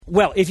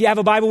Well, if you have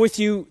a Bible with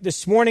you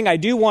this morning, I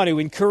do want to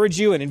encourage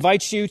you and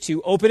invite you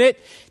to open it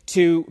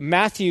to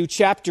Matthew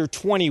chapter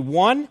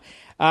 21.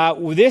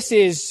 This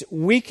is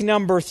week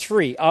number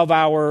 3 of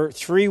our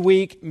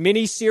 3-week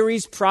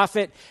mini-series,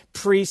 Prophet,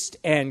 Priest,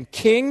 and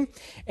King.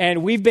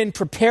 And we've been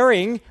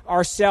preparing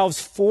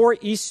ourselves for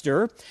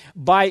Easter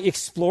by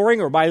exploring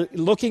or by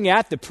looking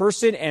at the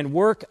person and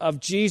work of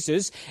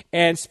Jesus.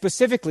 And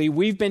specifically,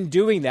 we've been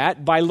doing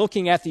that by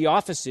looking at the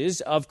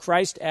offices of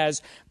Christ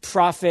as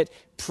prophet,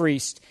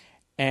 priest,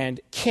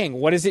 and king.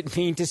 What does it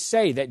mean to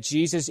say that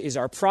Jesus is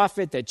our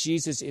prophet, that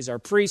Jesus is our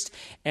priest,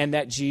 and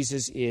that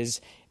Jesus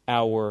is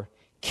our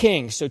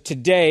king? So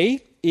today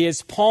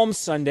is Palm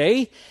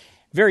Sunday,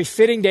 very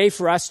fitting day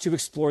for us to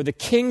explore the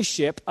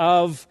kingship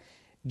of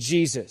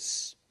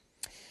Jesus.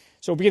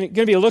 So we're going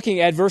to be looking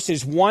at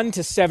verses 1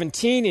 to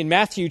 17 in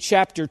Matthew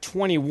chapter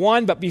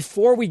 21. But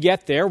before we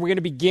get there, we're going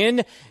to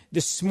begin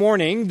this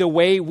morning the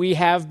way we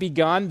have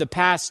begun the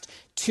past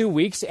 2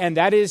 weeks, and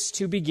that is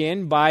to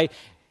begin by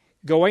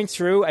going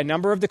through a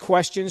number of the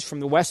questions from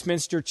the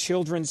Westminster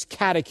Children's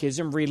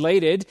Catechism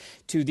related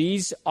to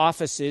these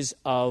offices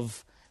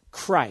of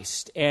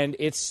Christ. And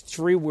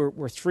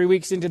we're 3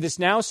 weeks into this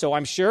now, so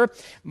I'm sure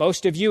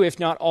most of you, if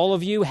not all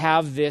of you,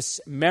 have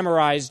this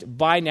memorized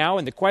by now.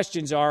 And the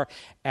questions are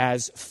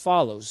as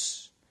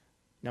follows.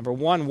 Number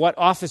 1, what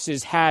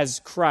offices has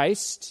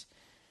Christ?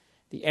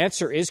 The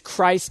answer is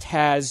Christ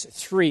has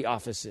 3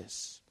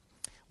 offices.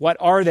 What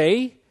are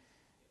they?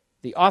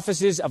 The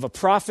offices of a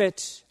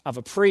prophet, of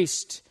a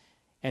priest,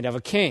 and of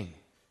a king.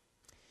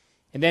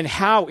 And then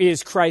how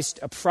is Christ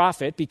a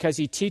prophet? Because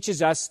he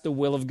teaches us the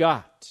will of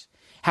God.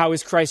 How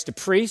is Christ a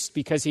priest?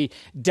 Because he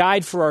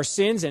died for our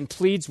sins and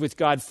pleads with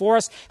God for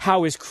us.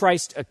 How is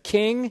Christ a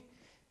king?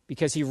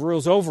 Because he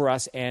rules over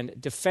us and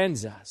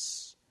defends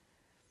us.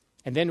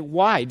 And then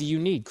why do you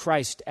need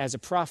Christ as a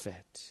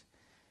prophet?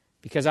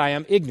 Because I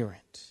am ignorant.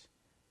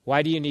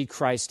 Why do you need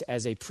Christ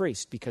as a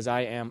priest? Because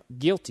I am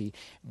guilty.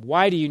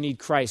 Why do you need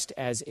Christ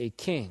as a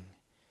king?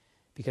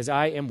 Because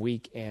I am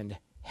weak and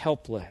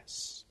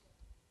helpless.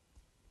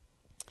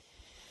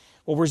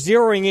 Well, we're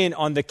zeroing in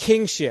on the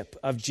kingship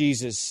of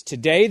Jesus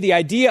today. The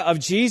idea of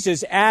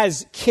Jesus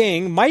as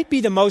king might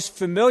be the most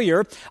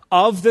familiar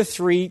of the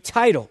 3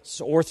 titles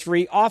or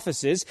 3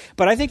 offices,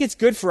 but I think it's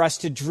good for us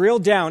to drill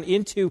down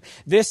into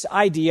this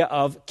idea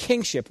of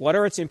kingship. What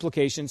are its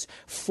implications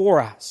for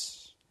us?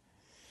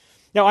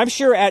 Now, I'm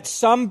sure at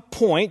some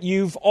point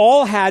you've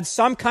all had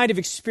some kind of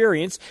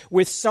experience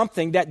with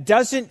something that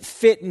doesn't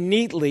fit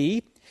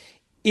neatly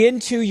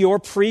into your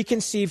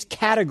preconceived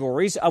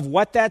categories of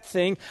what that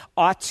thing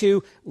ought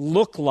to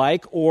look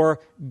like or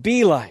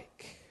be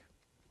like.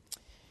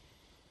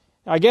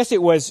 Now, I guess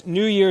it was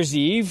New Year's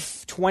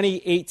Eve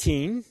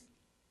 2018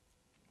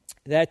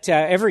 that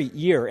every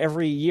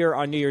year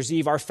on New Year's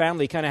Eve, our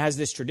family kind of has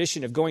this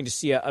tradition of going to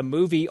see a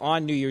movie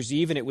on New Year's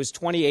Eve, and it was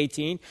New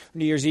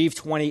Year's Eve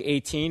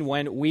 2018,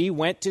 when we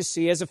went to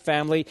see as a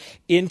family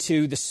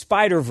Into the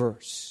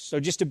Spider-Verse. So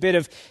just a bit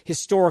of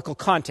historical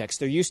context.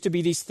 There used to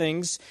be these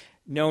things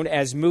known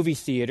as movie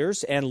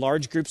theaters, and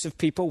large groups of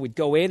people would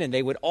go in and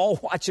they would all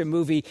watch a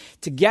movie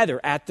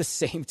together at the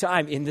same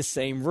time in the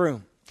same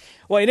room.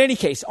 Well, in any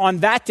case, on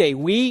that day,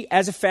 we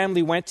as a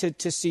family went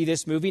to see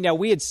this movie. Now,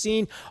 we had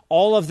seen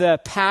all of the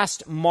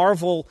past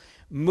Marvel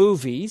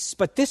movies,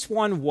 but this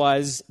one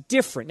was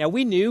different. Now,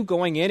 we knew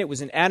going in it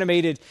was an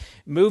animated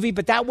movie,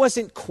 but that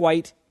wasn't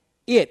quite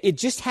it. It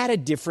just had a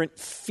different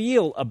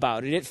feel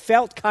about it. It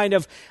felt kind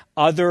of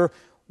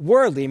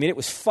otherworldly. I mean, it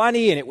was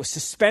funny and it was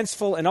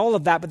suspenseful and all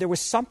of that, but there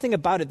was something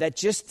about it that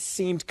just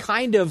seemed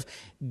kind of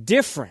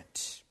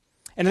different.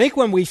 And I think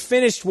when we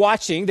finished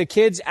watching, the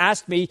kids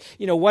asked me,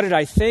 what did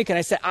I think? And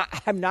I said,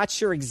 I'm not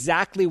sure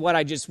exactly what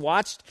I just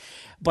watched,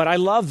 but I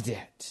loved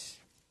it.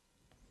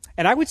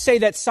 And I would say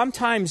that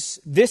sometimes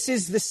this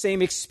is the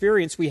same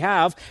experience we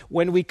have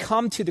when we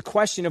come to the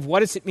question of what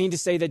does it mean to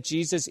say that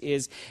Jesus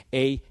is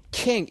a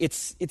king?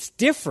 It's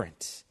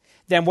different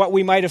than what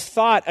we might have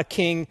thought a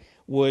king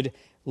would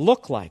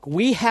look like.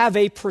 We have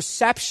a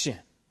perception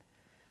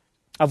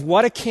of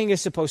what a king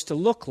is supposed to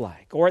look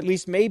like, or at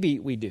least maybe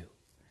we do.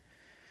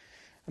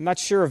 I'm not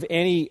sure if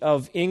any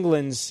of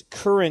England's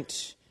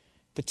current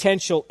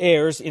potential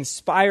heirs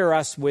inspire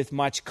us with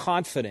much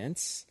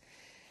confidence,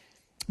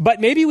 but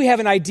maybe we have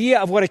an idea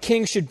of what a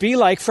king should be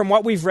like from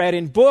what we've read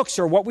in books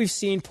or what we've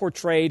seen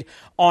portrayed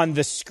on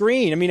the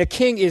screen. I mean, a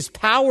king is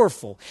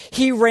powerful.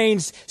 He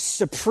reigns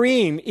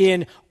supreme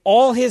in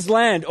all his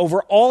land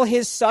over all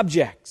his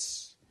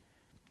subjects.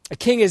 A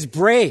king is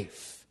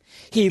brave.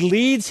 He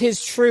leads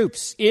his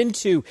troops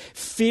into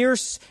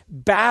fierce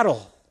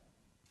battle.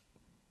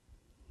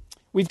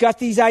 We've got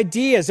these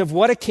ideas of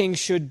what a king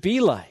should be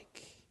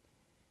like.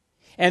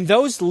 And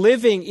those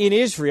living in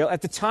Israel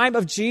at the time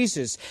of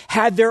Jesus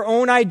had their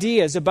own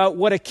ideas about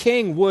what a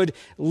king would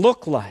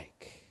look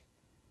like.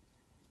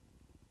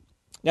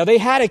 Now, they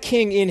had a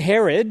king in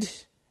Herod,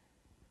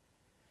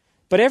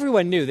 but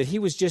everyone knew that he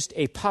was just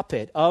a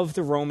puppet of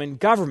the Roman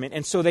government.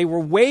 And so they were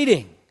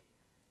waiting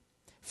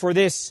for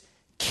this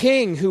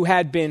king who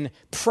had been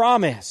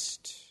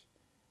promised.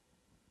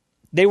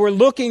 They were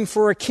looking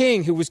for a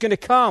king who was going to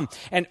come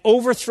and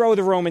overthrow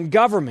the Roman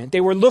government.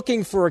 They were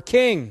looking for a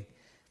king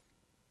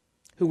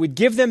who would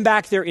give them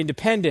back their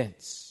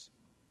independence.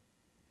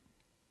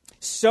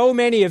 So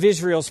many of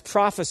Israel's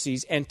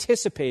prophecies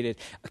anticipated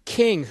a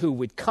king who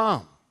would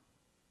come.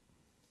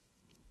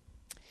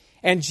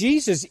 And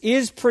Jesus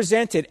is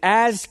presented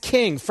as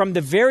king from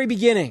the very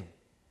beginning.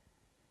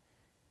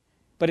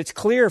 But it's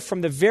clear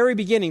from the very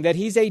beginning that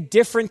he's a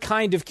different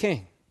kind of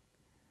king.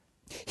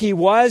 He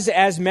was,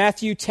 as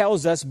Matthew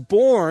tells us,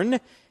 born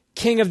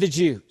King of the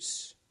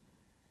Jews.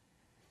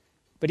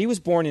 But he was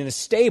born in a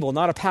stable,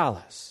 not a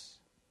palace.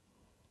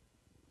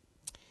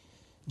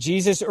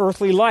 Jesus'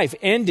 earthly life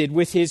ended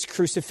with his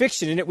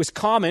crucifixion, and it was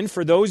common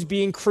for those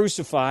being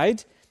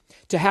crucified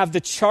to have the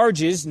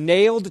charges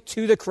nailed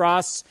to the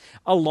cross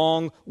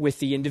along with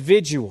the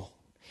individual.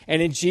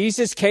 And in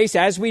Jesus' case,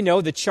 as we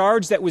know, the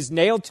charge that was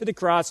nailed to the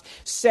cross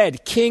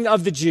said, King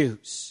of the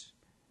Jews.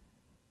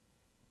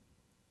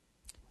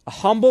 A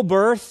humble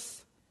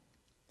birth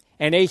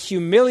and a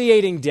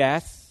humiliating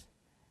death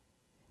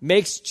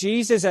makes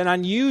Jesus an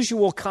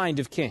unusual kind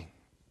of king.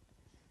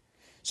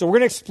 So we're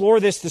going to explore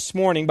this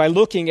morning by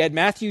looking at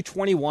Matthew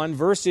 21,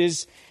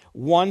 verses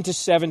 1 to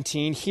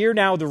 17. Hear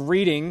now the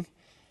reading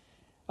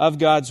of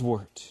God's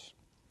word.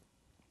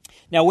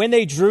 Now when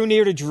they drew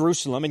near to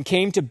Jerusalem and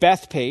came to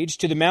Bethphage,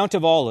 to the Mount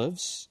of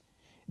Olives,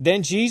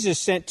 then Jesus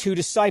sent 2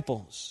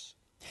 disciples,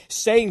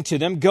 saying to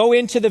them, Go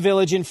into the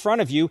village in front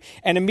of you,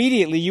 and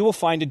immediately you will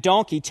find a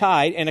donkey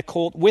tied and a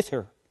colt with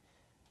her.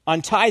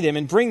 Untie them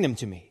and bring them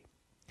to me.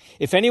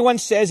 If anyone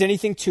says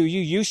anything to you,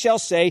 you shall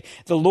say,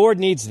 The Lord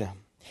needs them,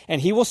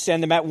 and he will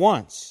send them at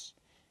once.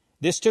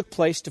 This took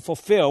place to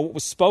fulfill what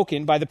was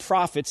spoken by the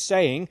prophets,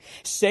 saying,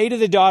 Say to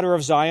the daughter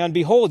of Zion,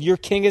 Behold, your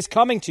king is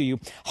coming to you,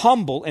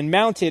 humble and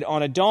mounted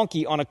on a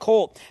donkey, on a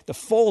colt, the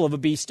foal of a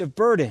beast of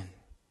burden.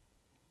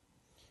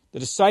 The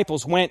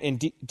disciples went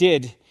and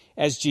did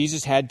as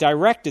Jesus had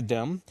directed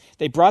them.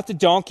 They brought the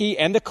donkey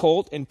and the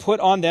colt and put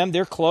on them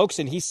their cloaks,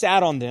 and he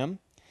sat on them.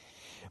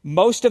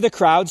 Most of the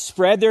crowd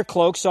spread their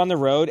cloaks on the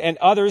road, and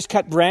others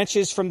cut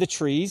branches from the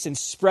trees and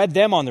spread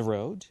them on the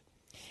road.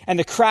 And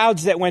the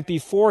crowds that went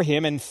before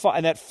him and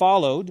that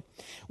followed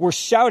were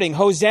shouting,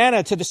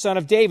 Hosanna to the Son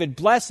of David.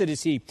 Blessed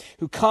is he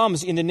who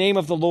comes in the name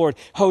of the Lord.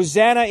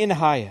 Hosanna in the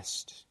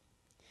highest.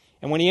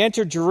 And when he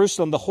entered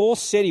Jerusalem, the whole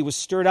city was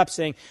stirred up,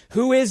 saying,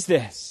 Who is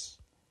this?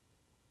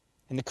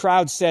 And the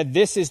crowd said,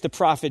 This is the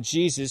prophet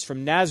Jesus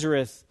from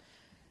Nazareth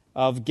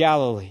of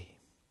Galilee.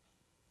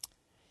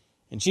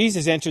 And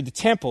Jesus entered the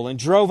temple and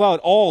drove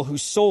out all who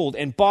sold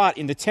and bought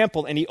in the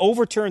temple, and he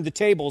overturned the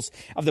tables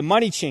of the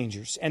money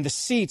changers and the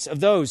seats of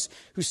those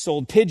who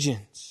sold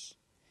pigeons.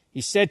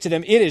 He said to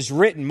them, It is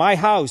written, My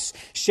house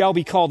shall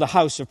be called a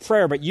house of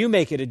prayer, but you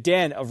make it a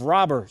den of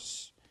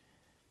robbers.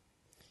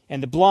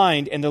 And the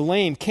blind and the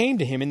lame came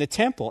to him in the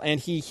temple, and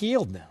he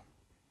healed them.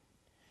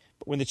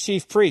 But when the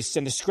chief priests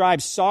and the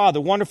scribes saw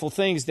the wonderful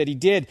things that he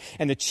did,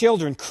 and the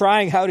children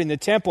crying out in the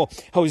temple,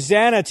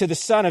 Hosanna to the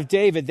Son of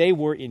David, they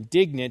were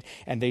indignant,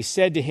 and they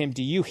said to him,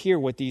 Do you hear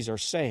what these are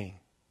saying?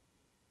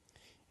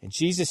 And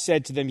Jesus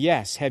said to them,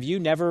 Yes, have you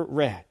never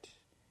read?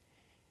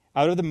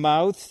 Out of the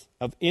mouth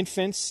of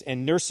infants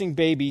and nursing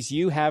babies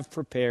you have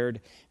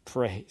prepared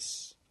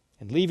praise.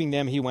 And leaving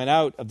them, he went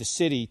out of the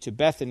city to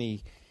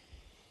Bethany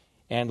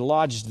and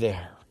lodged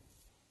there.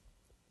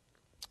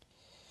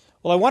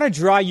 Well, I want to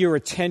draw your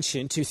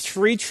attention to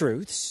 3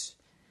 truths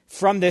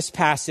from this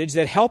passage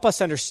that help us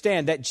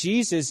understand that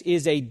Jesus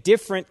is a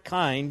different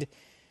kind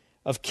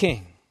of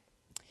king.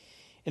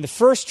 And the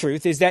first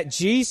truth is that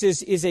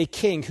Jesus is a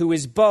king who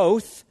is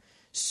both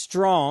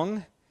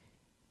strong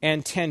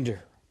and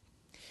tender.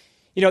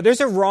 You know,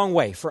 there's a wrong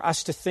way for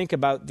us to think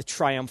about the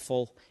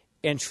triumphal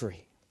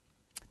entry.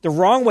 The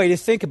wrong way to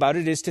think about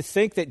it is to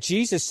think that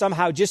Jesus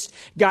somehow just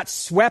got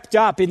swept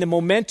up in the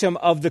momentum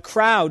of the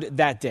crowd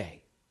that day.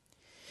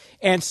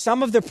 And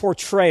some of the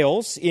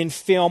portrayals in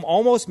film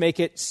almost make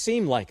it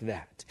seem like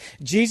that.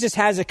 Jesus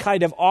has a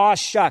kind of aw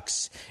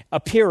shucks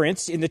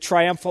appearance in the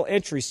triumphal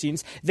entry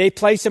scenes. They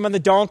place him on the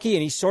donkey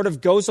and he sort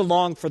of goes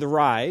along for the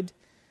ride.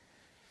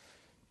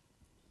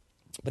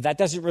 But that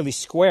doesn't really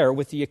square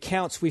with the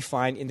accounts we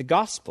find in the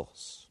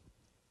Gospels.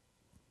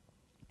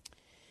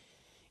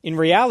 In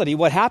reality,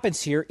 what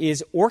happens here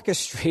is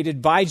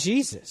orchestrated by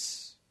Jesus.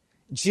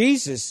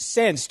 Jesus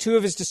sends 2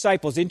 of his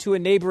disciples into a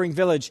neighboring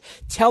village,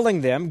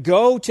 telling them,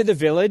 Go to the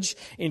village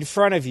in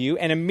front of you,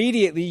 and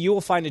immediately you will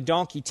find a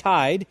donkey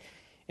tied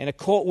and a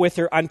colt with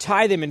her.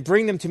 Untie them and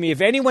bring them to me. If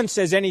anyone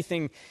says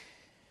anything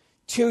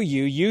to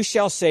you, you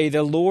shall say,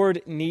 The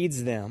Lord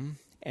needs them,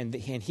 and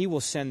he will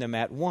send them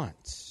at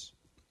once.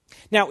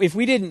 Now, if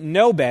we didn't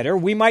know better,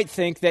 we might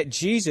think that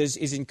Jesus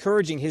is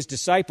encouraging his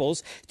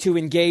disciples to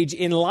engage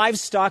in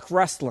livestock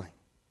wrestling.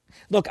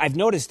 Look, I've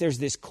noticed there's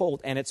this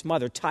colt and its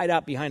mother tied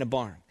up behind a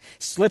barn.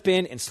 Slip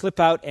in and slip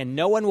out, and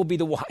no one will be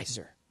the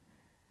wiser.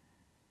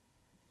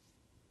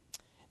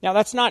 Now,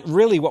 that's not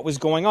really what was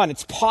going on.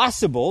 It's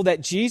possible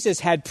that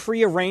Jesus had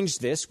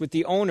prearranged this with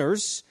the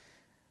owners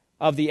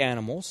of the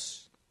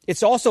animals.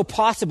 It's also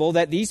possible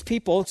that these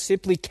people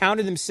simply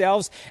counted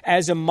themselves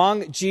as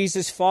among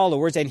Jesus'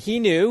 followers, and he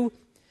knew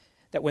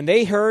that when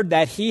they heard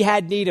that he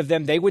had need of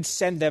them, they would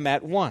send them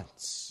at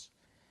once.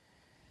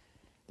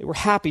 They were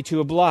happy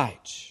to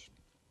oblige.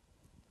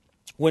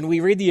 When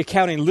we read the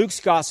account in Luke's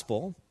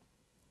gospel,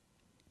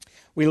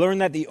 we learn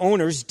that the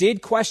owners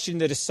did question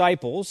the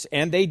disciples,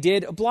 and they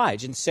did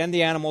oblige and send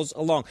the animals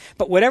along.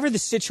 But whatever the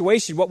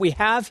situation, what we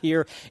have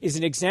here is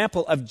an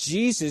example of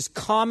Jesus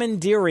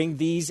commandeering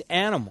these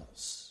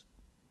animals.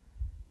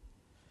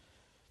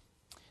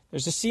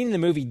 There's a scene in the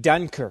movie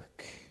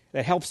Dunkirk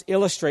that helps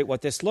illustrate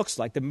what this looks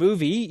like. The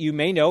movie, you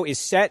may know, is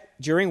set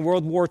during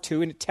World War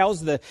II, and it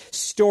tells the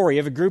story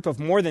of a group of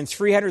more than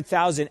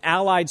 300,000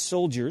 Allied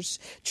soldiers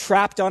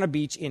trapped on a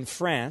beach in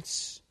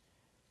France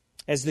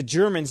as the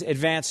Germans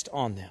advanced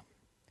on them.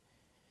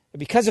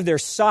 Because of their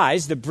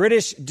size, the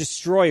British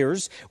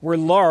destroyers were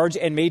large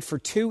and made for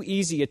too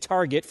easy a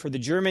target for the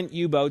German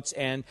U-boats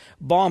and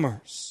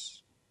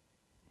bombers.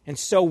 And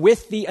so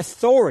with the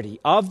authority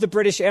of the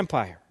British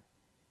Empire,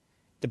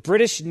 the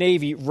British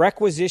Navy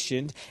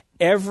requisitioned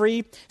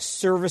every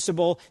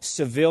serviceable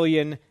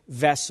civilian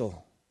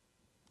vessel,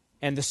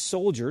 and the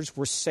soldiers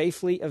were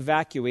safely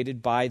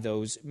evacuated by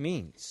those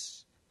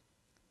means.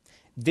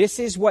 This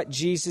is what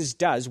Jesus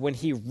does when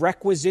he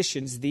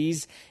requisitions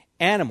these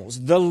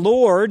animals. The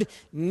Lord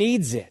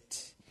needs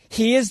it.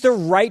 He is the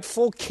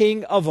rightful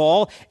king of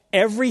all.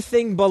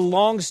 Everything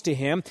belongs to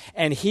him,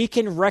 and he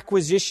can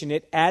requisition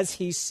it as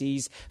he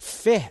sees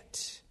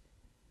fit.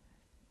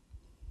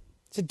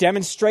 It's a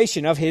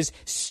demonstration of his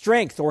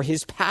strength or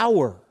his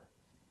power.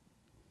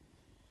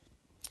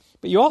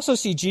 But you also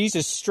see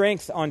Jesus'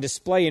 strength on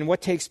display in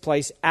what takes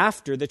place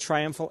after the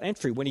triumphal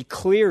entry, when he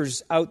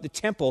clears out the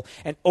temple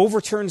and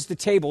overturns the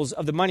tables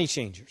of the money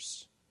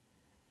changers.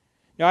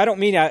 Now, I don't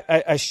mean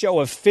a show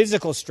of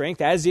physical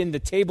strength, as in the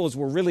tables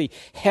were really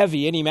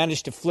heavy and he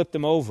managed to flip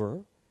them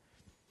over.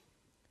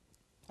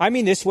 I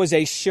mean this was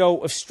a show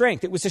of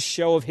strength. It was a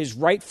show of his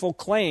rightful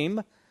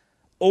claim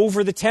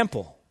over the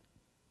temple.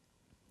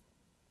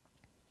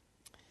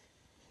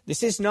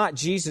 This is not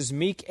Jesus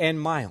meek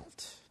and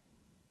mild.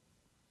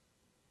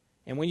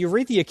 And when you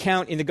read the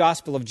account in the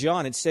Gospel of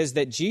John, it says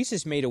that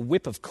Jesus made a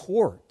whip of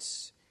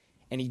cords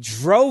and he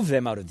drove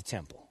them out of the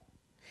temple.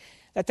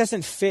 That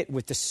doesn't fit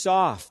with the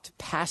soft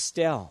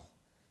pastel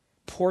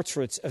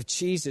portraits of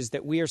Jesus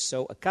that we are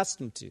so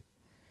accustomed to.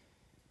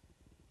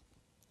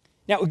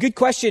 Now, a good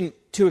question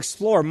to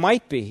explore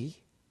might be,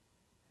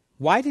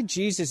 why did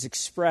Jesus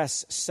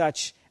express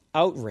such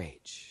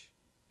outrage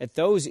at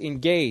those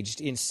engaged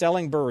in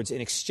selling birds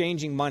and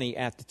exchanging money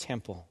at the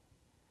temple?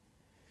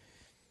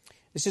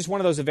 This is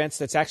one of those events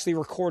that's actually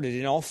recorded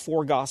in all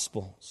four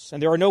Gospels.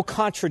 And there are no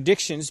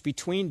contradictions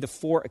between the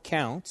four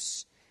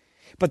accounts,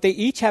 but they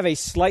each have a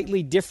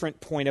slightly different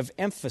point of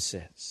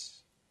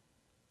emphasis.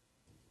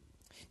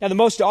 Now, the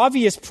most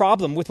obvious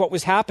problem with what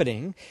was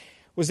happening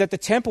was that the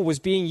temple was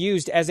being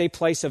used as a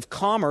place of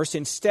commerce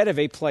instead of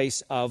a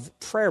place of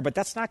prayer, but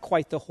that's not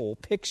quite the whole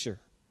picture.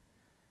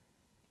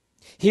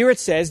 Here it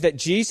says that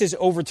Jesus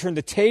overturned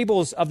the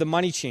tables of the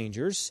money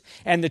changers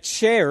and the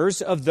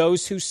chairs of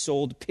those who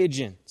sold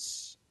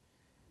pigeons.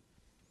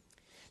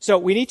 So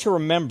we need to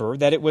remember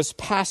that it was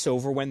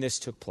Passover when this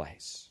took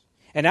place.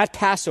 And at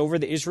Passover,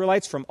 the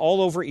Israelites from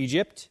all over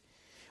Egypt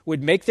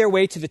would make their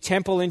way to the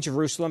temple in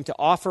Jerusalem to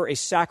offer a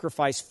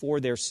sacrifice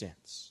for their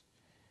sins.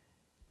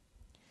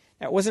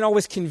 Now, it wasn't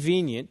always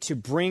convenient to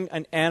bring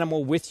an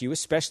animal with you,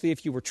 especially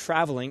if you were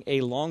traveling a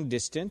long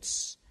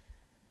distance.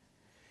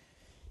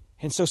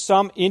 And so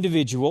some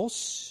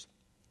individuals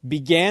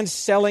began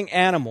selling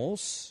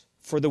animals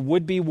for the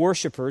would-be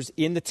worshipers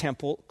in the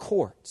temple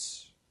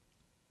courts.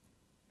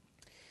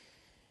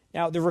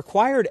 Now, the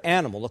required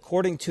animal,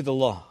 according to the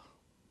law,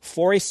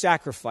 for a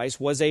sacrifice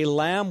was a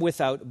lamb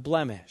without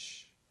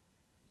blemish.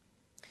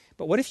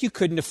 But what if you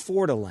couldn't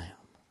afford a lamb?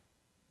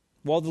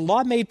 Well, the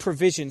law made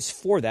provisions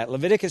for that.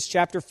 Leviticus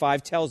chapter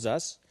 5 tells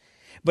us,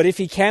 "But if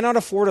he cannot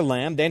afford a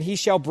lamb, then he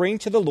shall bring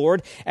to the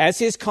Lord as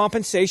his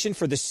compensation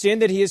for the sin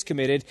that he has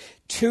committed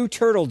 2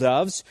 turtle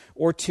doves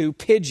or 2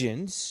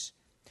 pigeons,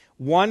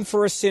 one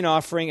for a sin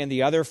offering and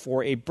the other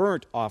for a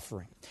burnt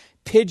offering."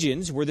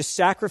 Pigeons were the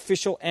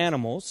sacrificial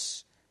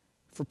animals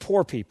for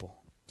poor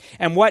people.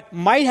 And what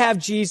might have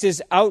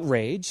Jesus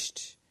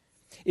outraged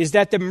is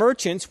that the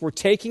merchants were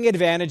taking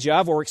advantage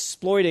of or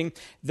exploiting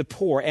the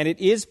poor. And it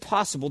is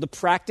possible to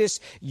practice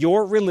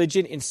your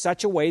religion in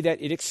such a way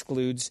that it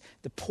excludes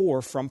the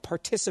poor from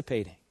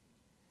participating.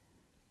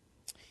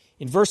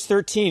 In verse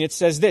 13, it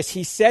says this,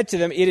 "He said to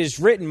them, 'It is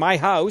written, my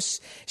house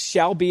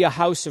shall be a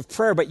house of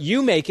prayer, but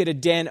you make it a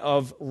den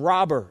of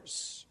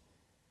robbers.'"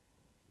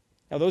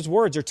 Now, those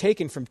words are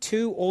taken from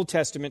 2 Old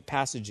Testament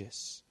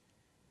passages.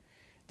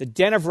 The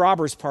den of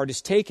robbers part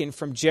is taken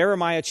from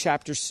Jeremiah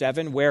chapter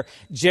 7, where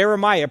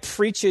Jeremiah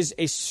preaches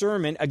a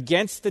sermon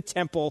against the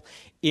temple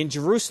in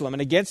Jerusalem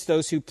and against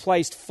those who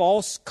placed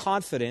false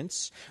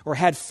confidence or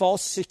had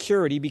false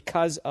security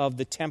because of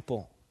the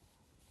temple.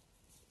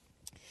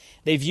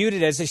 They viewed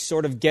it as a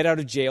sort of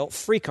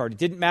get-out-of-jail-free card. It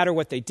didn't matter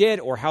what they did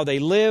or how they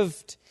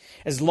lived.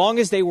 as long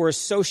as they were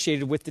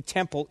associated with the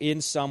temple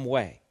in some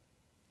way.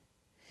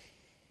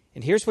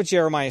 And here's what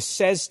Jeremiah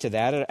says to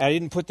that. I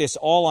didn't put this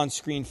all on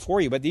screen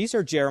for you, but these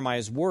are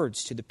Jeremiah's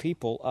words to the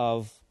people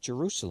of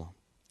Jerusalem.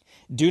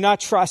 Do not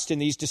trust in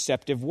these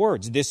deceptive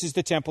words. This is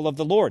the temple of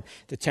the Lord,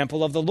 the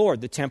temple of the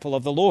Lord, the temple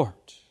of the Lord.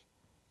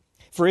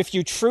 For if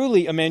you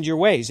truly amend your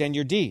ways and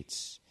your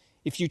deeds,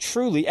 if you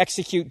truly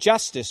execute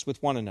justice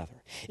with one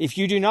another, if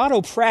you do not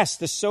oppress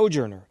the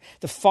sojourner,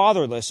 the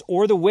fatherless,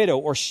 or the widow,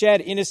 or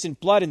shed innocent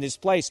blood in this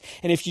place,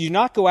 and if you do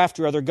not go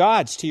after other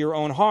gods to your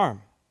own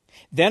harm,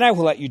 then I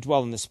will let you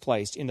dwell in this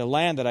place, in the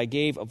land that I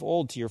gave of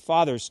old to your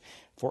fathers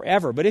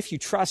forever. But if you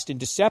trust in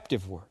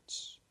deceptive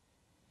words,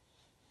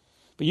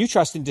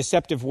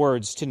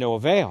 to no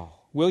avail.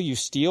 Will you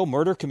steal,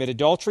 murder, commit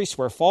adultery,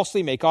 swear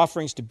falsely, make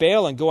offerings to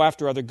Baal, and go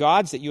after other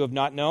gods that you have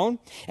not known?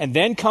 And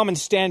then come and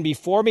stand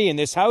before me in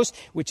this house,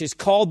 which is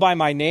called by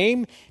my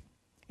name,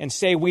 and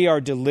say, we are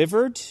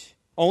delivered,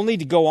 only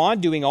to go on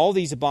doing all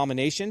these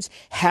abominations?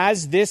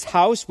 Has this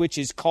house, which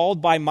is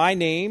called by my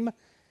name,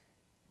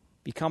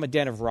 become a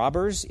den of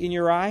robbers in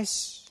your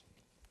eyes?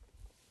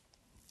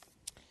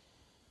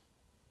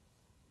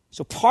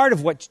 So part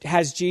of what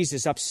has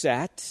Jesus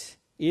upset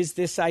is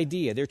this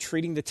idea. They're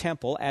treating the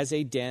temple as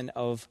a den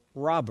of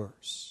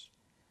robbers.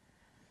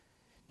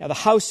 Now, the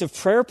house of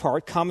prayer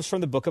part comes from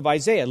the book of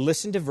Isaiah.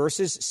 Listen to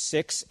verses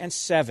 6 and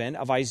 7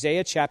 of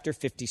Isaiah chapter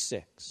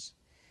 56.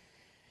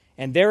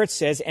 And there it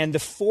says, and the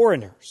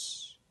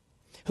foreigners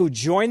who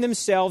join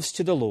themselves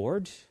to the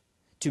Lord,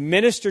 to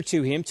minister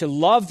to him, to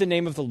love the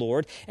name of the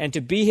Lord, and to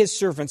be his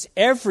servants,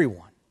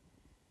 everyone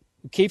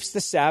who keeps the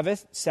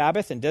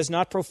Sabbath and does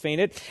not profane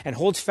it and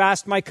holds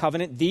fast my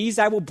covenant, these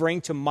I will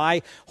bring to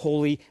my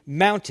holy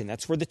mountain.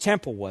 That's where the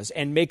temple was,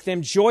 and make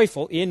them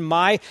joyful in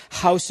my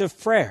house of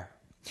prayer.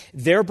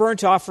 Their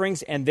burnt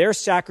offerings and their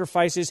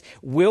sacrifices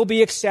will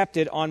be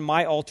accepted on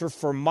my altar,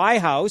 for my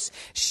house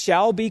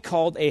shall be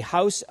called a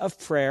house of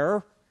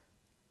prayer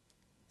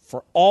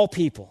for all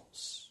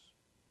peoples.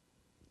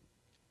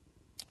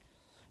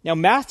 Now,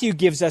 Matthew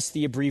gives us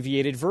the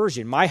abbreviated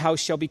version. My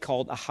house shall be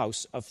called a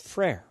house of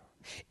prayer.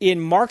 In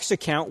Mark's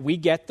account, we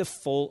get the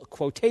full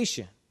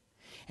quotation.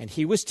 And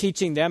he was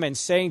teaching them and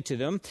saying to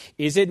them,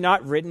 is it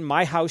not written,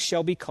 my house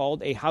shall be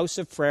called a house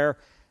of prayer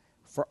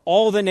for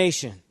all the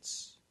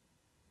nations?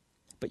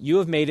 But you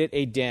have made it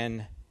a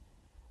den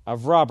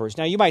of robbers.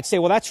 Now you might say,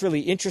 well, that's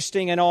really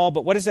interesting and all,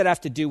 but what does that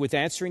have to do with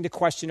answering the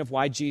question of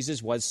why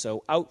Jesus was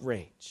so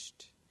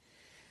outraged?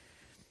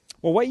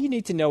 Well, what you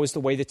need to know is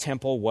the way the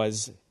temple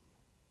was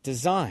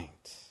designed.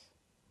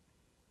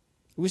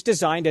 It was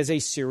designed as a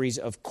series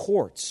of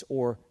courts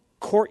or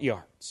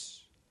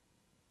courtyards.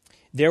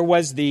 There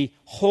was the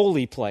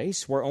holy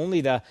place where only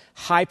the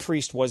high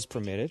priest was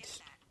permitted.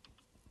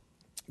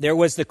 There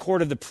was the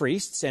court of the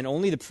priests, and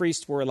only the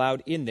priests were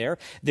allowed in there.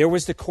 There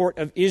was the court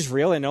of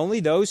Israel, and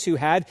only those who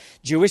had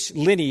Jewish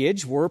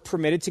lineage were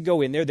permitted to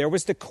go in there. There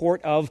was the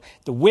court of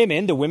the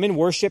women. The women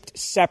worshipped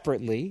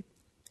separately.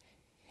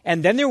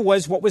 And then there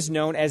was what was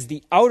known as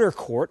the outer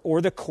court,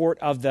 or the court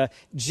of the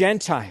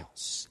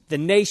Gentiles, the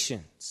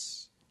nations.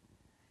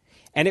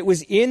 And it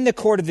was in the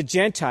court of the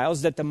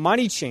Gentiles that the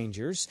money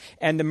changers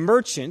and the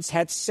merchants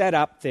had set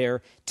up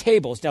their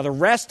tables. Now, the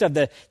rest of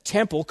the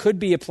temple could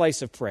be a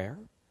place of prayer,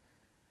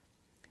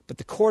 but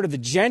the court of the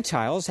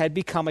Gentiles had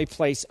become a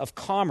place of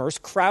commerce,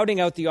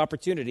 crowding out the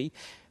opportunity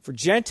for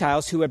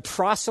Gentiles who had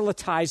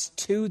proselytized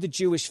to the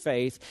Jewish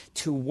faith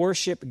to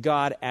worship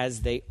God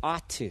as they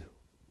ought to.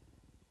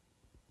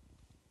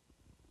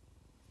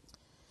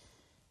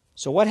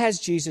 So what has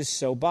Jesus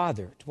so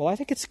bothered? Well, I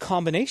think it's a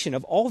combination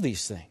of all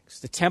these things.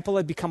 The temple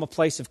had become a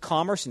place of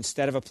commerce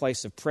instead of a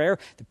place of prayer.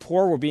 The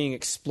poor were being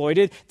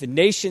exploited. The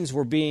nations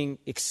were being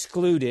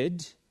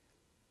excluded.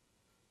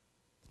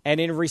 And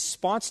in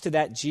response to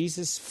that,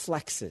 Jesus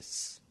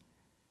flexes.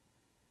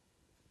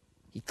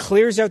 He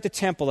clears out the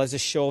temple as a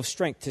show of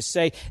strength to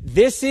say,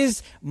 this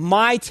is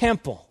my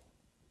temple.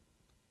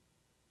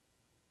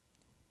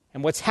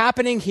 And what's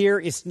happening here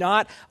is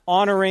not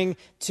honoring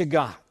to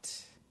God.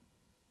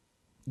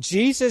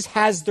 Jesus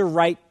has the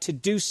right to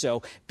do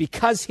so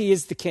because he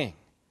is the king.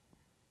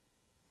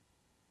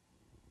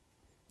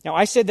 Now,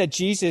 I said that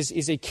Jesus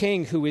is a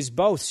king who is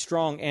both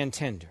strong and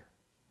tender.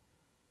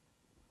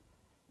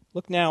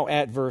 Look now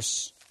at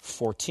verse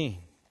 14.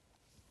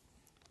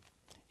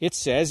 It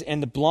says,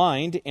 and the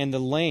blind and the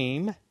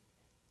lame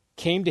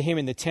came to him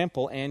in the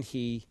temple, and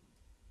he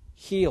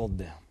healed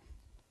them.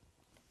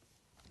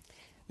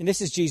 And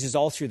this is Jesus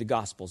all through the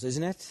Gospels,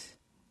 isn't it?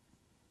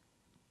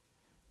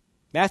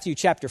 Matthew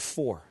chapter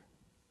 4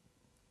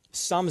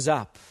 sums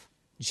up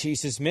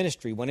Jesus'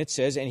 ministry when it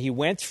says, and he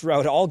went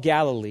throughout all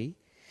Galilee,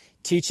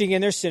 teaching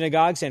in their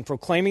synagogues and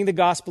proclaiming the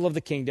gospel of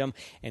the kingdom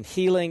and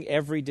healing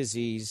every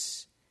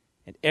disease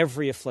and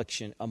every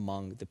affliction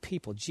among the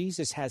people.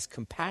 Jesus has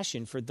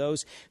compassion for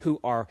those who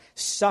are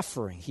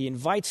suffering. He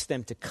invites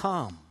them to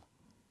come.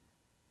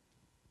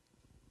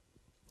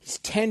 He's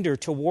tender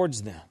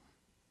towards them.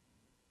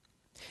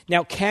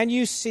 Now, can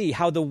you see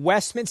how the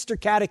Westminster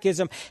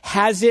Catechism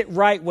has it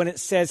right when it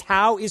says,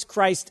 how is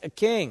Christ a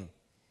king?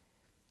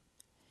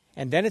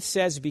 And then it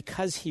says,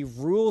 because he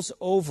rules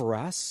over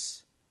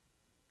us,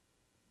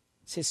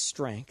 it's his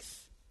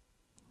strength,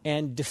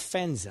 and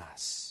defends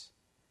us.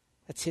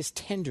 That's his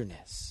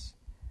tenderness.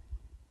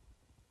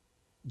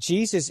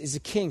 Jesus is a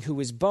king who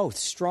is both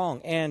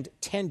strong and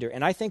tender.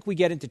 And I think we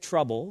get into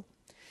trouble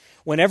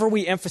whenever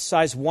we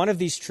emphasize one of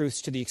these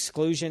truths to the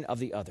exclusion of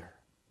the other.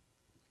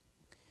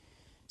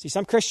 See,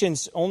 some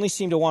Christians only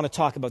seem to want to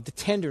talk about the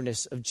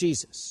tenderness of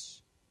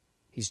Jesus.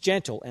 He's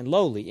gentle and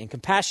lowly and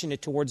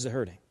compassionate towards the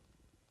hurting.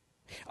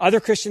 Other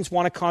Christians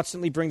want to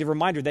constantly bring the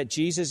reminder that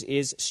Jesus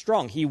is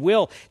strong. He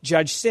will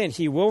judge sin.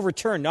 He will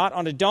return not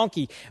on a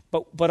donkey,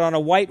 but on a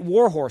white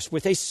war horse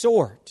with a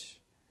sword.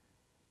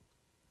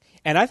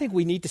 And I think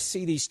we need to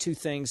see these two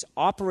things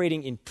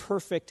operating in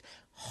perfect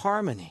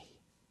harmony.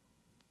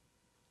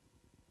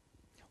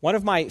 One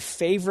of my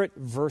favorite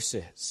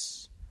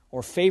verses,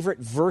 or favorite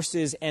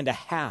verses and a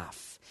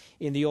half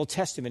in the Old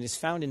Testament, is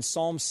found in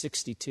Psalm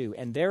 62.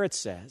 And there it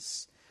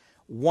says,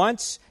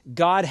 once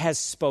God has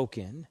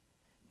spoken,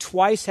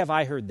 twice have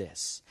I heard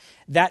this,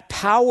 that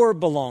power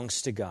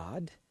belongs to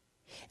God,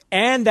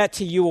 and that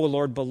to you, O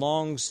Lord,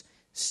 belongs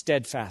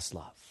steadfast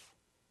love.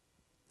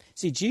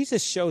 See,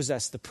 Jesus shows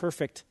us the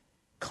perfect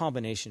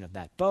combination of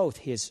that, both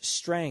his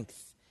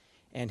strength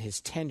and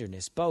his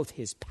tenderness, both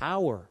his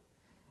power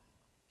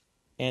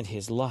and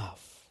his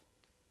love.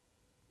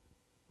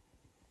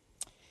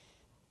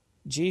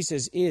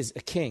 Jesus is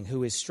a king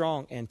who is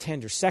strong and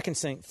tender. Second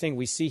thing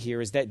we see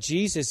here is that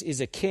Jesus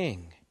is a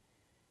king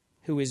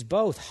who is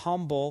both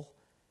humble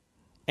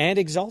and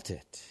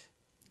exalted.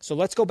 So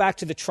let's go back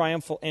to the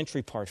triumphal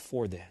entry part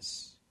for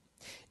this.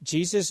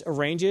 Jesus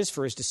arranges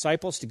for his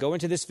disciples to go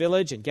into this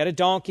village and get a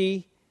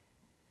donkey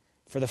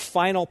for the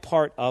final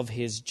part of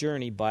his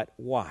journey, but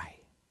why?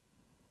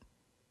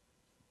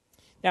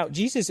 Now,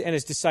 Jesus and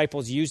his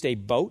disciples used a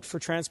boat for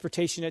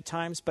transportation at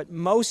times, but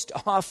most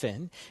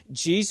often,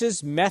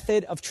 Jesus'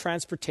 method of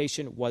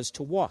transportation was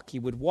to walk. He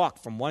would walk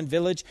from one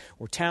village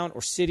or town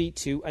or city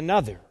to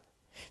another.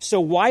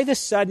 So why the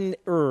sudden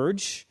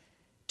urge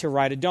to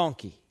ride a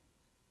donkey?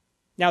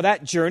 Now,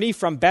 that journey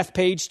from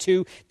Bethpage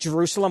to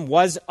Jerusalem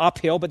was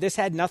uphill, but this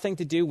had nothing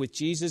to do with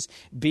Jesus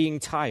being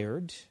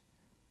tired.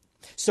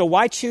 So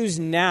why choose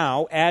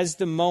now as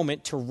the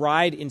moment to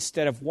ride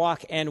instead of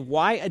walk? And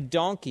why a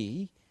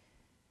donkey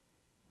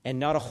and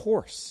not a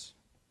horse?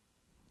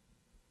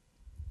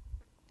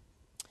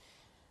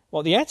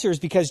 Well, the answer is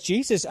because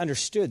Jesus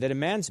understood that a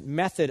man's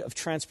method of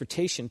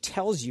transportation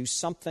tells you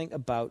something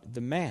about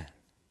the man.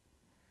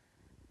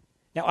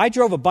 Now, I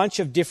drove a bunch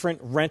of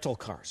different rental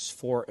cars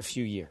for a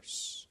few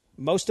years.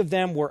 Most of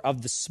them were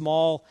of the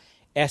small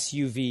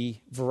SUV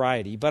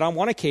variety. But on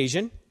one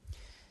occasion,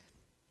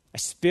 I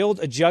spilled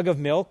a jug of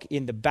milk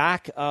in the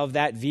back of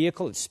that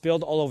vehicle. It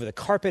spilled all over the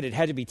carpet. It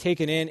had to be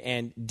taken in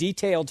and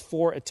detailed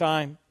for a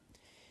time.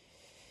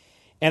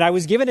 And I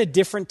was given a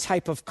different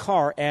type of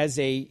car as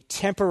a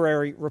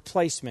temporary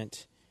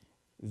replacement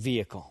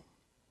vehicle.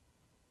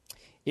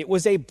 It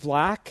was a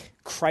black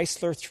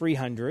Chrysler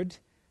 300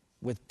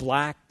 with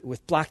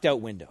blacked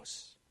out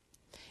windows.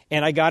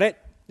 And I got it,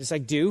 as I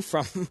do,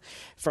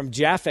 from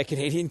Jeff at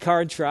Canadian Car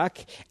and Truck.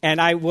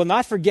 And I will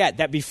not forget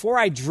that before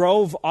I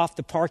drove off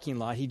the parking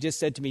lot, he just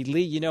said to me,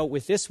 Lee,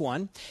 with this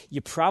one, you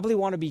probably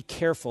want to be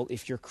careful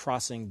if you're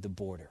crossing the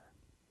border.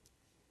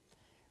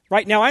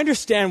 Right, now I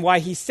understand why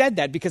he said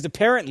that, because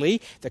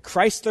apparently the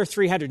Chrysler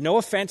 300, no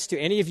offense to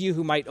any of you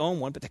who might own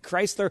one, but the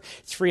Chrysler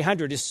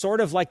 300 is sort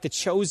of like the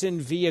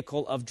chosen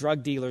vehicle of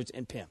drug dealers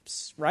and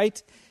pimps,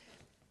 right?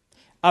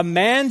 A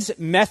man's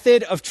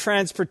method of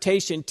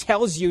transportation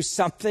tells you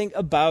something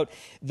about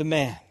the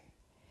man.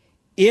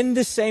 In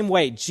the same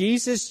way,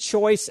 Jesus'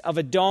 choice of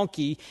a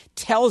donkey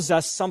tells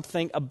us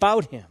something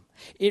about him.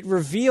 It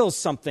reveals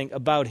something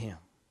about him.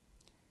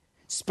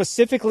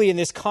 Specifically in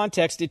this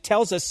context, it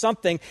tells us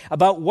something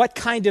about what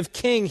kind of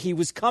king he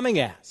was coming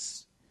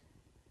as.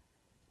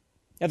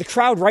 Now, the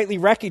crowd rightly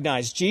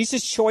recognized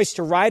Jesus' choice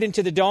to ride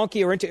into the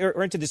donkey or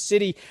into the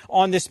city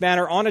on this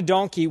manner on a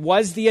donkey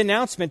was the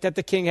announcement that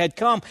the king had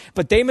come.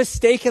 But they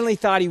mistakenly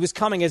thought he was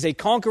coming as a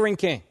conquering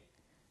king.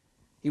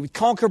 He would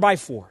conquer by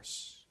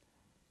force.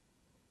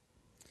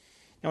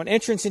 Now, an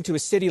entrance into a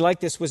city like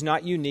this was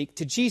not unique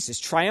to Jesus.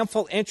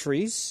 Triumphal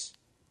entries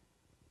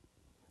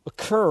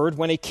occurred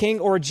when a king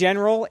or a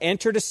general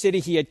entered a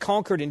city he had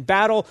conquered in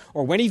battle,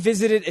 or when he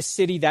visited a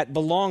city that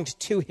belonged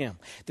to him.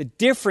 The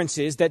difference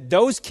is that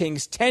those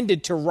kings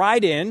tended to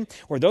ride in,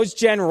 or those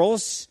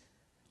generals,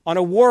 on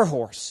a war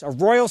horse, a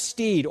royal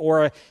steed,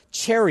 or a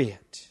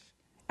chariot,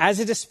 as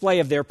a display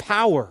of their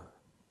power.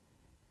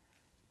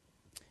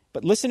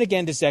 But listen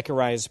again to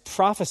Zechariah's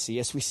prophecy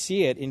as we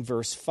see it in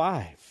verse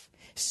 5.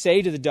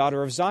 Say to the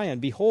daughter of Zion,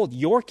 behold,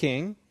 your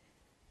king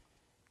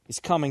is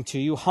coming to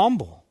you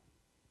humble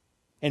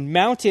and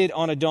mounted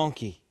on a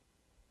donkey,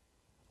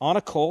 on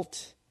a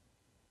colt,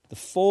 the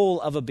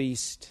foal of a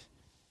beast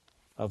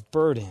of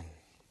burden.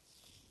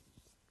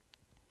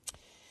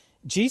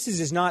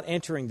 Jesus is not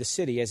entering the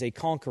city as a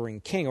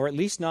conquering king, or at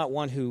least not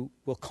one who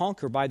will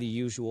conquer by the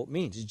usual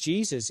means.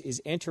 Jesus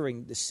is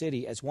entering the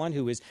city as one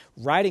who is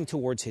riding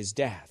towards his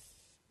death.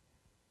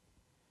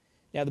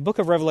 Now, the book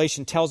of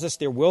Revelation tells us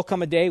there will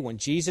come a day when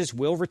Jesus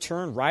will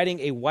return riding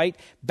a white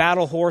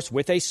battle horse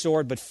with a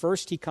sword, but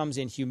first he comes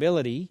in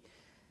humility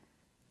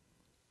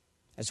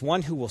as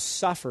one who will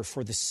suffer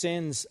for the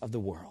sins of the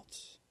world.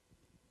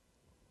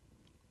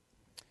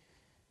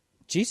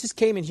 Jesus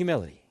came in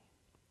humility.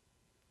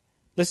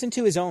 Listen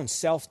to his own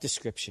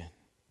self-description.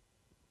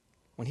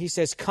 When he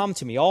says, "Come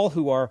to me, all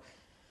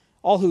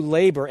who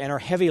labor and are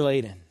heavy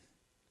laden,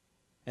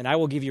 and I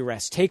will give you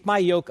rest. Take my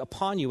yoke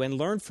upon you and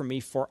learn from me,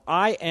 for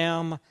I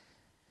am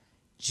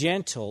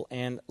gentle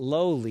and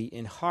lowly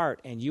in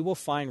heart, and you will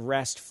find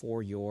rest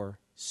for your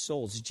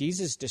souls."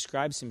 Jesus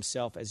describes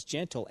himself as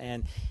gentle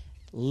and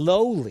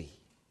lowly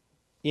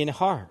in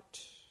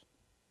heart.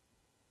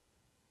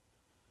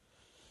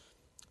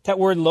 That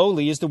word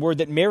lowly is the word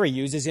that Mary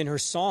uses in her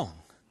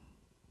song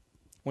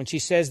when she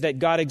says that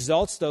God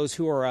exalts those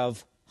who are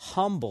of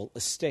humble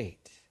estate.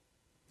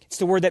 It's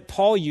the word that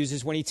Paul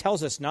uses when he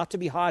tells us not to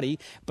be haughty,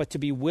 but to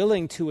be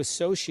willing to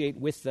associate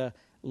with the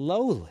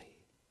lowly.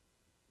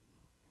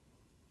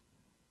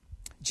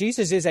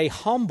 Jesus is a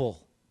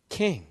humble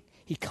king.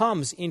 He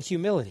comes in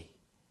humility.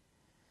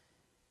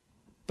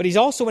 But he's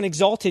also an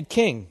exalted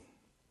king.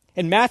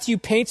 And Matthew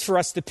paints for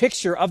us the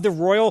picture of the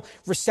royal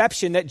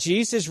reception that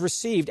Jesus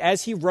received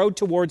as he rode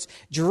towards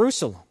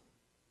Jerusalem.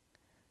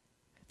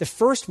 The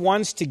first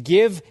ones to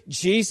give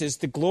Jesus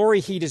the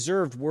glory he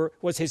deserved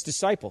was his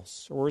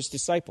disciples.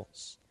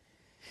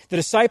 The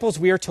disciples,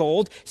 we are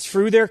told,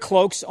 threw their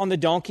cloaks on the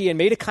donkey and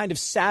made a kind of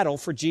saddle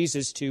for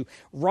Jesus to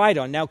ride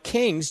on. Now,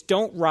 kings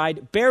don't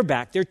ride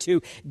bareback. They're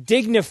too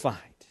dignified.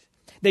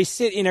 They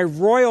sit in a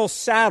royal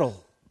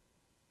saddle.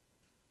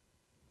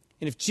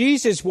 And if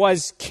Jesus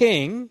was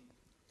king,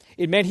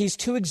 it meant he's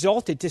too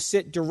exalted to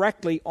sit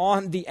directly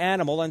on the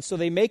animal, and so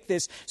they make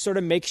this sort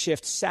of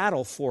makeshift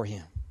saddle for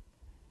him.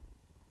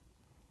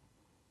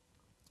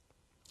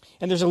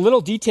 And there's a little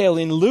detail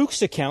in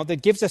Luke's account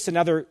that gives us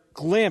another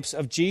glimpse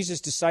of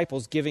Jesus'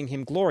 disciples giving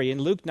him glory.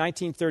 In Luke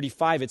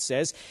 19:35 it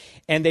says,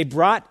 "And they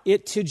brought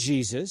it to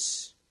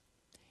Jesus,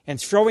 and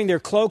throwing their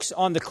cloaks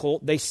on the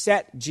colt, they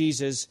set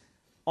Jesus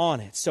on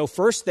it." So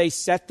first they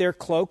set their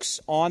cloaks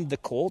on the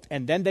colt,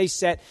 and then they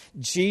set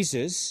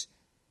Jesus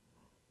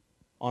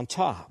on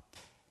top.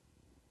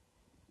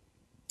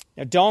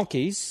 Now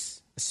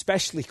donkeys,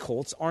 especially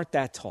colts, aren't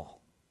that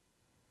tall.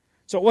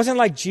 So it wasn't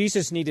like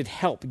Jesus needed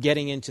help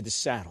getting into the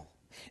saddle.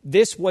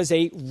 This was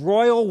a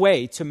royal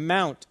way to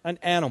mount an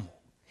animal.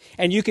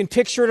 And you can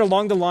picture it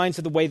along the lines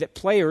of the way that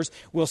players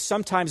will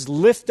sometimes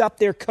lift up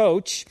their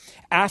coach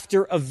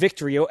after a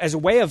victory as a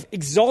way of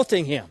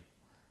exalting him.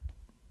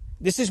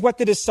 This is what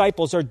the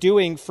disciples are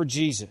doing for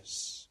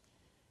Jesus.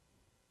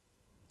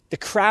 The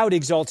crowd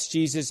exalts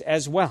Jesus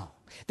as well.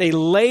 They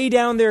lay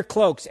down their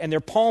cloaks and their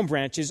palm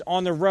branches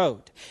on the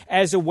road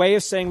as a way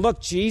of saying,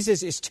 look,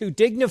 Jesus is too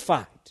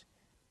dignified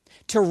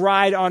to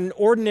ride on an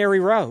ordinary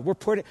road.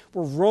 We're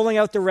rolling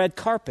out the red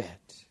carpet.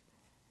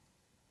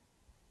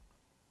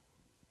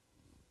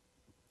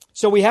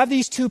 So we have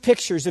these two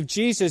pictures of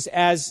Jesus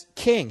as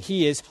king.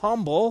 He is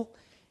humble,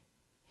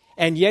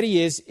 and yet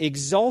he is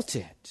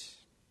exalted.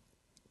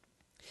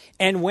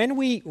 And when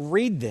we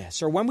read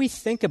this, or when we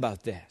think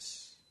about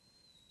this,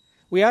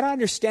 we ought to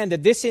understand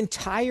that this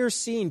entire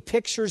scene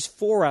pictures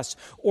for us,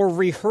 or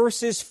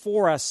rehearses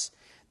for us,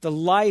 the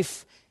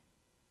life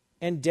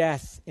and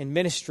death and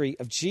ministry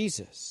of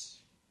Jesus.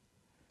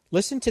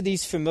 Listen to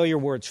these familiar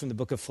words from the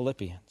book of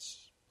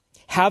Philippians.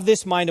 "Have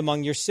this mind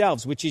among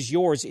yourselves, which is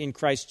yours in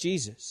Christ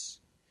Jesus,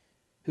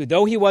 who,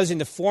 though he was in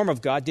the form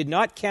of God, did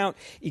not count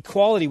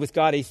equality with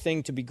God a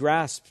thing to be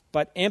grasped,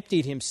 but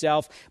emptied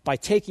himself by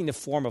taking the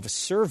form of a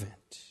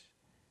servant,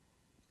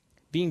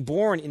 being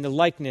born in the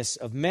likeness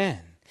of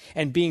men.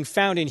 And being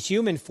found in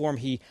human form,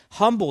 he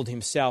humbled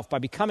himself by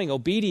becoming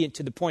obedient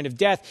to the point of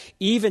death,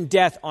 even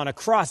death on a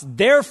cross.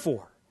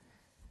 Therefore,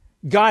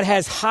 God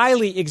has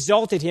highly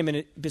exalted him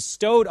and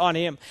bestowed on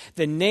him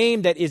the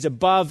name that is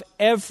above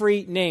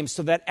every name,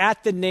 so that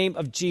at the name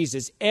of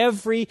Jesus,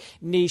 every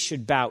knee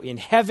should bow in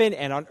heaven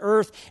and on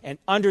earth and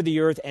under the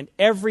earth, and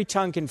every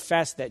tongue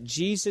confess that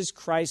Jesus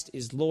Christ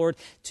is Lord,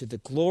 to the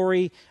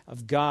glory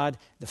of God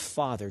the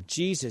Father."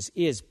 Jesus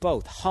is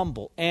both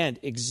humble and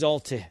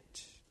exalted.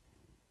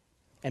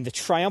 And the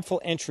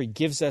triumphal entry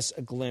gives us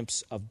a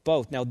glimpse of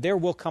both. Now, there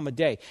will come a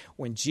day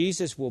when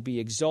Jesus will be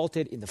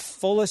exalted in the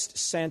fullest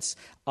sense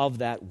of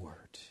that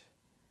word.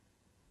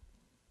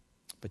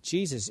 But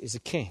Jesus is a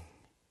king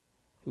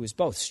who is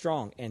both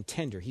strong and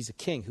tender. He's a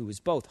king who is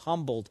both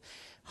humble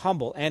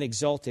and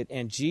exalted.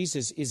 And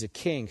Jesus is a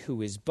king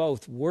who is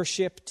both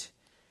worshipped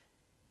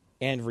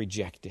and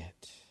rejected.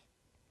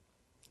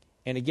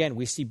 And again,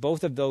 we see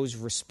both of those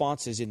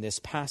responses in this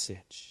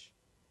passage.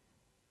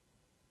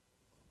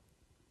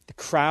 The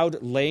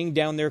crowd laying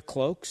down their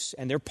cloaks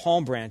and their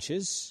palm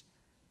branches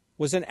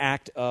was an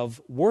act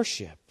of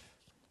worship.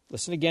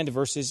 Listen again to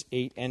verses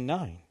 8 and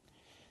 9.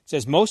 It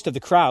says, most of the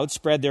crowd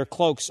spread their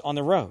cloaks on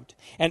the road,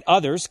 and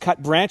others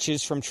cut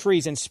branches from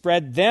trees and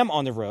spread them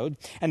on the road.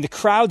 And the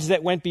crowds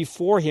that went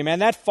before him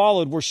and that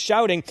followed were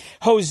shouting,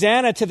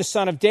 Hosanna to the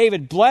Son of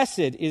David. Blessed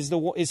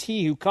is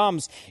he who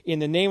comes in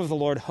the name of the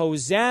Lord.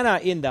 Hosanna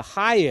in the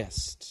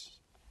highest.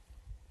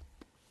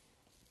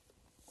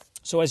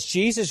 So as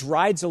Jesus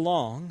rides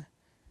along,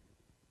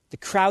 the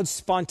crowd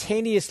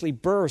spontaneously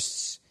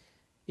bursts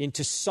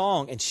into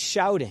song and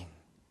shouting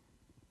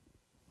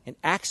and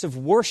acts of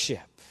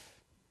worship.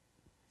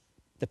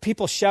 The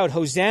people shout,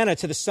 Hosanna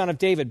to the Son of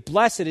David.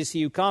 Blessed is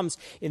he who comes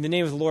in the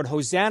name of the Lord.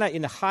 Hosanna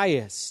in the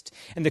highest.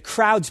 And the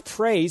crowd's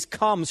praise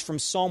comes from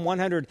Psalm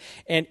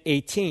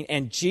 118,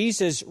 and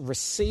Jesus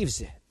receives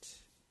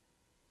it.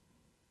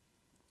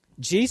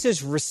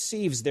 Jesus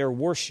receives their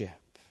worship.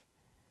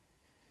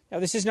 Now,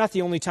 this is not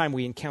the only time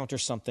we encounter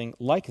something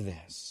like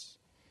this.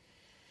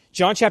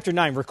 John chapter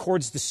 9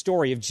 records the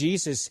story of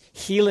Jesus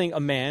healing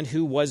a man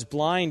who was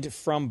blind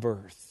from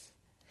birth.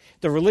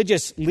 The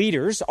religious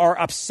leaders are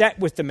upset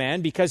with the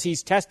man because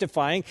he's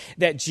testifying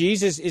that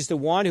Jesus is the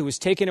one who has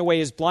taken away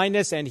his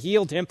blindness and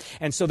healed him,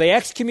 and so they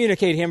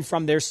excommunicate him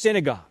from their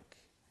synagogue.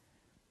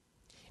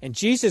 And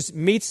Jesus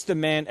meets the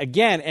man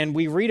again, and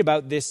we read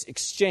about this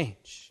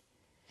exchange.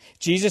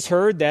 Jesus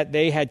heard that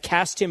they had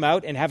cast him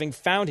out, and having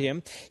found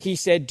him, he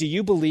said, Do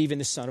you believe in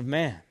the Son of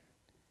Man?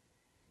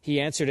 He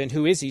answered, And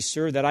who is he,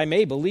 sir, that I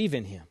may believe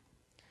in him?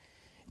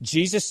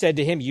 Jesus said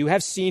to him, You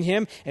have seen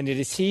him, and it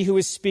is he who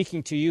is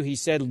speaking to you. He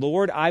said,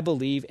 Lord, I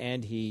believe,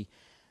 and he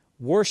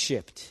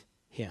worshipped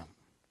him.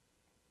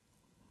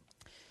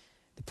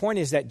 The point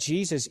is that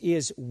Jesus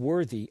is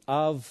worthy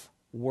of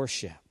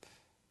worship.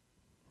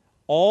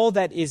 All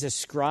that is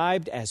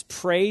ascribed as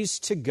praise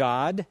to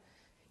God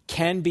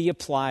can be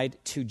applied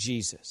to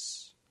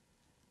Jesus.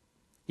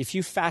 If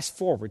you fast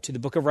forward to the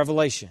book of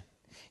Revelation,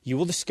 you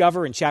will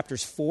discover in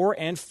chapters 4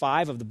 and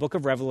 5 of the book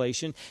of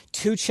Revelation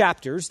 2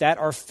 chapters that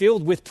are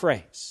filled with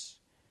praise.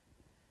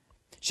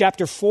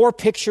 Chapter 4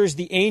 pictures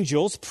the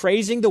angels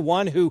praising the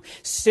one who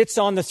sits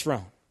on the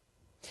throne.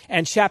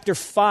 And chapter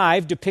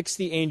 5 depicts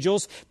the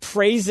angels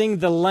praising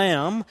the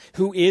Lamb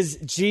who is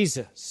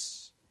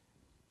Jesus.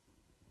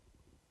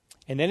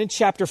 And then in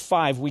chapter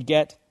 5 we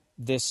get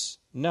this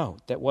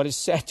note that what is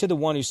said to the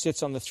one who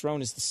sits on the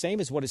throne is the same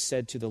as what is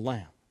said to the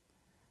Lamb.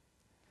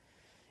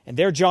 And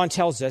there John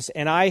tells us,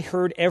 And I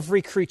heard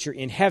every creature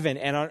in heaven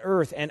and on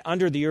earth and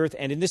under the earth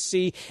and in the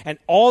sea and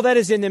all that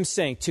is in them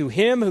saying, To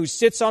him who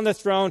sits on the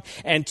throne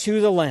and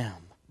to the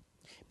Lamb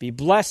be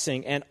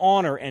blessing and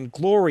honor and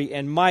glory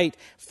and might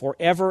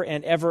forever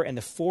and ever. And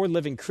the 4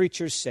 living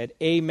creatures said,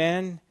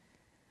 Amen.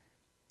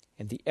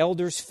 And the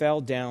elders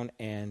fell down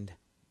and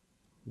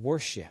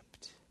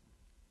worshipped.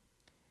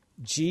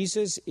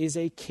 Jesus is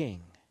a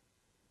king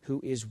who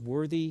is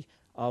worthy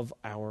of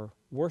our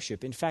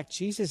worship. In fact,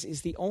 Jesus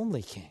is the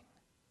only king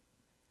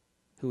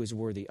who is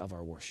worthy of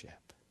our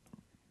worship.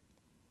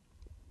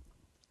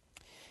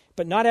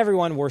 But not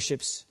everyone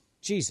worships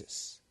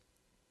Jesus.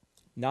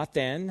 Not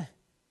then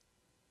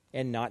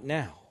and not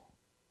now.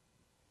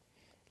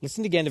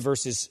 Listen again to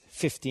verses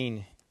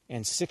 15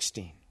 and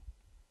 16.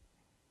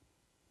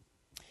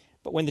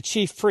 But when the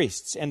chief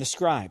priests and the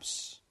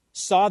scribes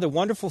saw the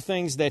wonderful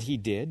things that he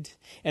did,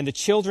 and the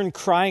children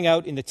crying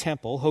out in the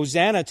temple,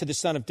 Hosanna to the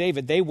Son of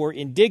David, they were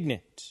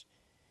indignant.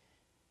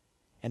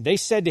 And they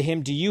said to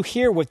him, Do you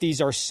hear what these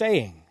are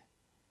saying?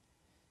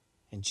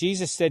 And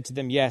Jesus said to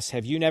them, Yes,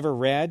 have you never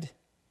read?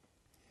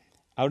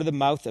 Out of the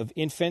mouth of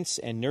infants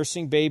and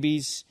nursing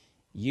babies,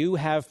 you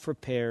have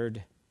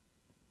prepared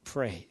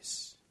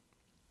praise.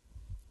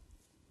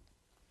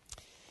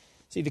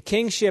 See, the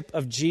kingship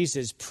of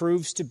Jesus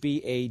proves to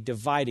be a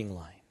dividing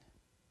line.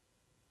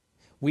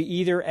 We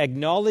either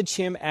acknowledge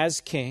him as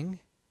king,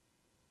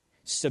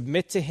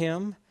 submit to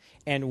him,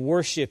 and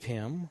worship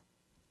him,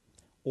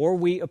 or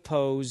we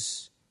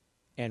oppose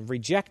and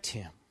reject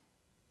him.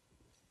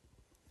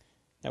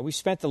 Now, we've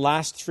spent the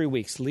last 3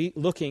 weeks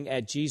looking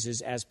at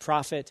Jesus as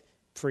prophet,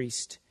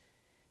 priest,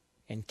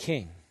 and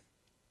king.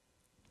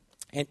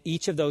 And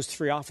each of those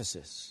 3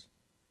 offices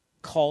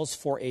calls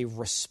for a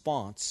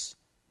response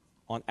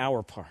on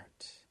our part.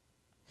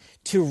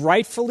 To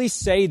rightfully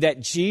say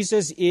that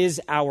Jesus is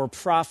our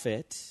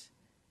prophet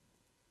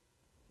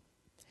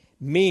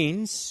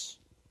means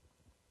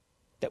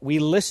that we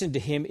listen to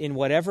him in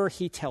whatever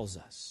he tells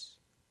us.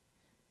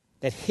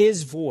 That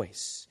his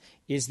voice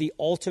is the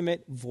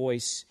ultimate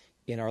voice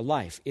in our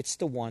life. It's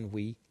the one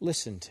we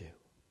listen to.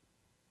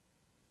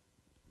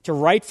 To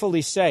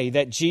rightfully say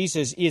that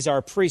Jesus is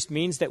our priest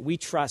means that we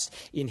trust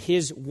in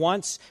his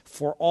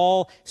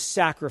once-for-all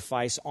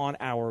sacrifice on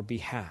our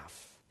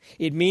behalf.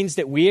 It means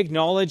that we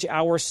acknowledge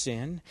our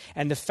sin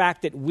and the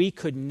fact that we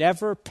could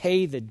never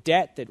pay the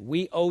debt that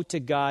we owe to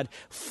God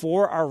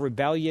for our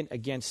rebellion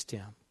against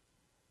him.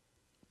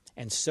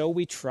 And so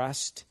we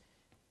trust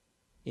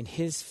in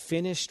his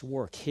finished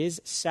work, his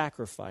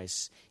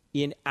sacrifice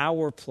in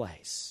our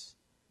place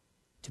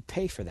to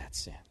pay for that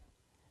sin.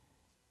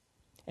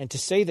 And to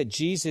say that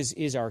Jesus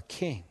is our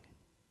king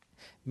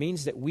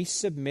means that we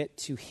submit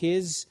to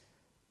his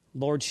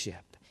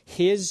lordship,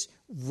 his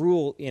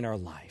rule in our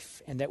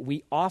life, and that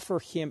we offer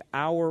him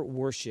our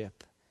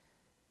worship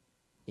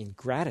in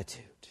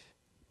gratitude.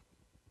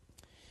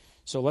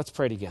 So let's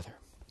pray together.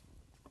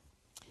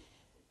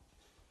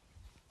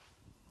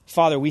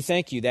 Father, we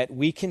thank you that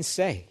we can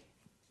say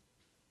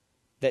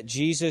that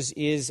Jesus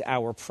is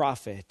our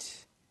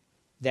prophet,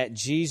 that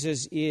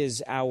Jesus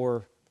is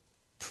our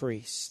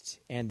priest,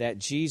 and that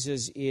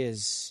Jesus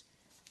is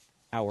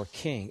our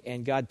King.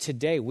 And God,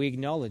 today we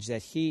acknowledge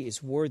that he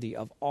is worthy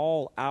of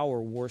all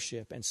our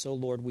worship. And so,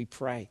 Lord, we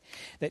pray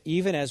that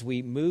even as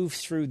we move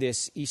through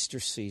this Easter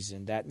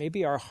season, that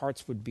maybe our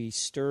hearts would be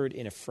stirred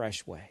in a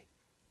fresh way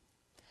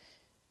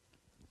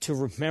to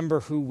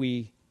remember who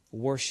we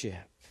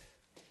worship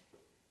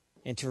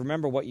and to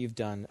remember what you've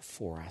done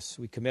for us.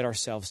 We commit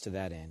ourselves to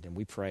that end, and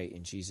we pray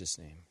in Jesus'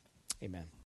 name. Amen.